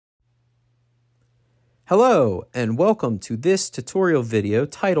Hello, and welcome to this tutorial video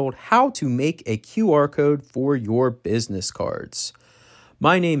titled How to Make a QR Code for Your Business Cards.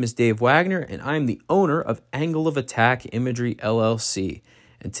 My name is Dave Wagner, and I'm the owner of Angle of Attack Imagery LLC.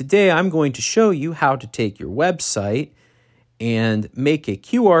 And today I'm going to show you how to take your website and make a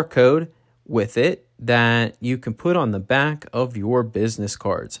QR code with it that you can put on the back of your business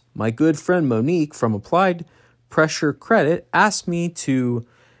cards. My good friend Monique from Applied Pressure Credit asked me to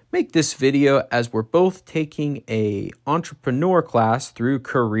make this video as we're both taking a entrepreneur class through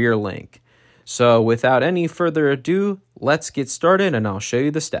CareerLink. So without any further ado, let's get started and I'll show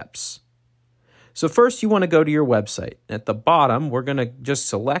you the steps. So first you want to go to your website. At the bottom, we're going to just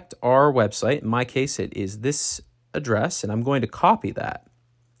select our website. In my case, it is this address, and I'm going to copy that.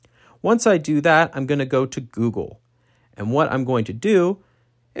 Once I do that, I'm going to go to Google. And what I'm going to do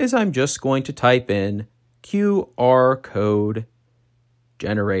is I'm just going to type in QR code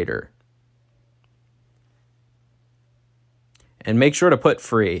generator. And make sure to put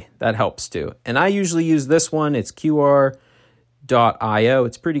free. That helps too. And I usually use this one. It's QR.io.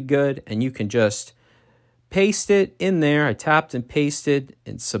 It's pretty good. And you can just paste it in there. I tapped and pasted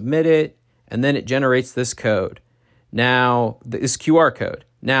and submit it. And then it generates this code. Now, this QR code.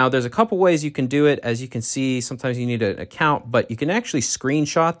 Now, there's a couple ways you can do it. As you can see, sometimes you need an account, but you can actually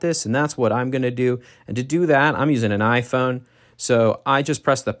screenshot this, and that's what I'm going to do. And to do that, I'm using an iPhone. So I just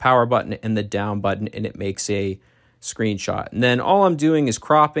press the power button and the down button, and it makes a screenshot. And then all I'm doing is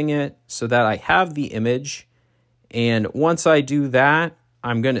cropping it so that I have the image. And once I do that,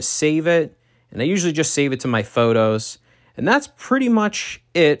 I'm going to save it. And I usually just save it to my photos. And that's pretty much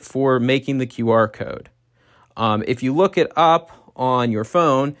it for making the QR code. If you look it up on your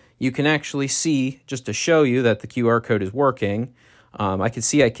phone, you can actually see, just to show you that the QR code is working, I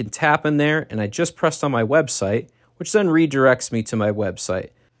can tap in there, and I just pressed on my website, which then redirects me to my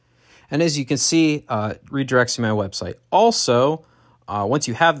website. And as you can see, redirects to my website. Also, once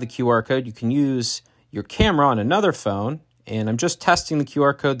you have the QR code, you can use your camera on another phone, and I'm just testing the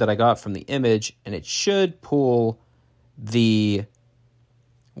QR code that I got from the image, and it should pull the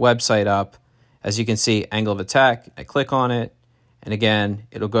website up. As you can see, Angle of Attack, I click on it, and again,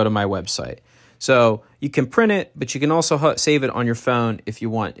 it'll go to my website. So you can print it, but you can also save it on your phone if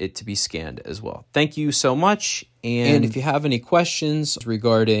you want it to be scanned as well. Thank you so much. And if you have any questions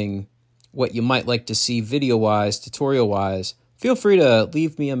regarding what you might like to see video-wise, tutorial-wise, feel free to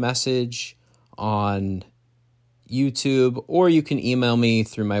leave me a message on YouTube, or you can email me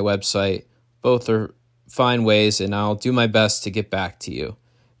through my website. Both are fine ways, and I'll do my best to get back to you.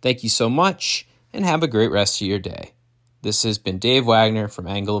 Thank you so much, and have a great rest of your day. This has been Dave Wagner from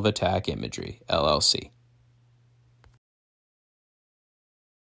Angle of Attack Imagery, LLC.